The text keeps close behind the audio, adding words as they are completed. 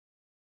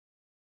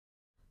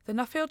The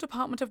Nuffield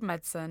Department of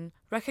Medicine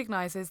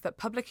recognises that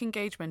public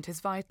engagement is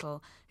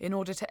vital in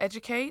order to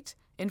educate,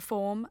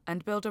 inform,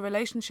 and build a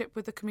relationship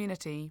with the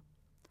community.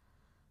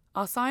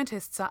 Our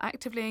scientists are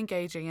actively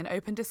engaging in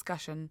open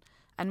discussion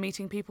and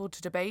meeting people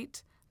to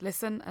debate,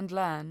 listen, and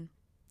learn.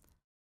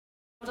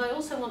 But I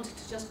also wanted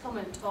to just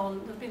comment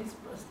on, there's been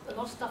a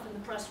lot of stuff in the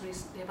press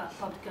recently about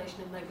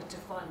publication of negative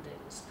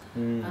findings,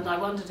 and I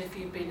wondered if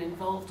you've been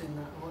involved in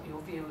that and what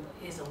your view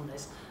is on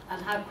this,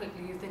 and how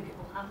quickly you think it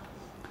will happen.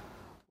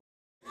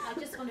 I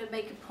just want to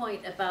make a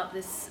point about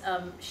this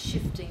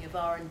shifting of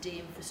R&D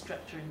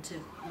infrastructure into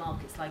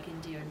markets like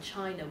India and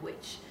China,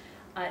 which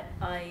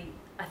I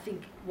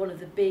think one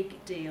of the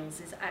big deals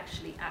is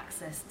actually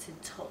access to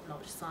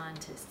top-notch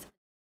scientists.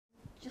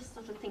 Just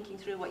sort of thinking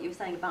through what you were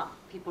saying about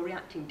people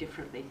reacting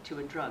differently to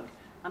a drug.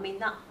 I mean,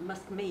 that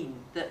must mean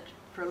that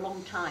for a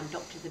long time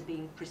doctors have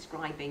been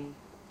prescribing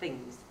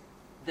things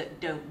that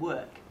don't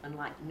work, and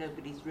like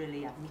nobody's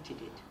really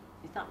admitted it.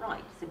 Is that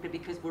right? Simply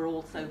because we're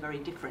all so very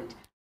different.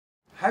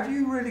 Have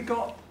you really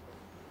got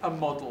a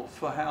model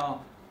for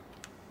how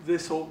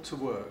this ought to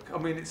work? I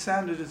mean, it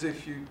sounded as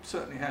if you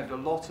certainly had a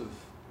lot of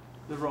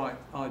the right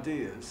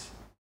ideas.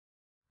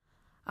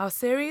 Our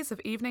series of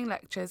evening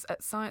lectures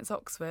at Science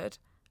Oxford,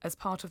 as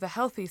part of the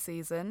Healthy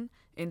season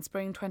in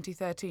spring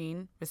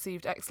 2013,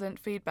 received excellent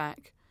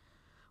feedback.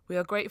 We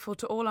are grateful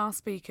to all our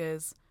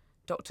speakers,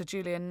 Dr.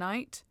 Julian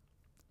Knight,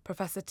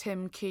 Professor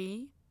Tim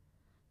Key,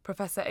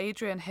 Professor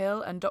Adrian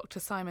Hill and Dr.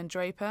 Simon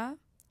Draper,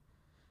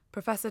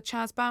 Professor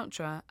Chas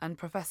Boucher and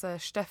Professor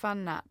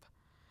Stefan Knapp,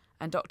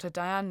 and Dr.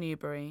 Diane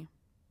Newbury.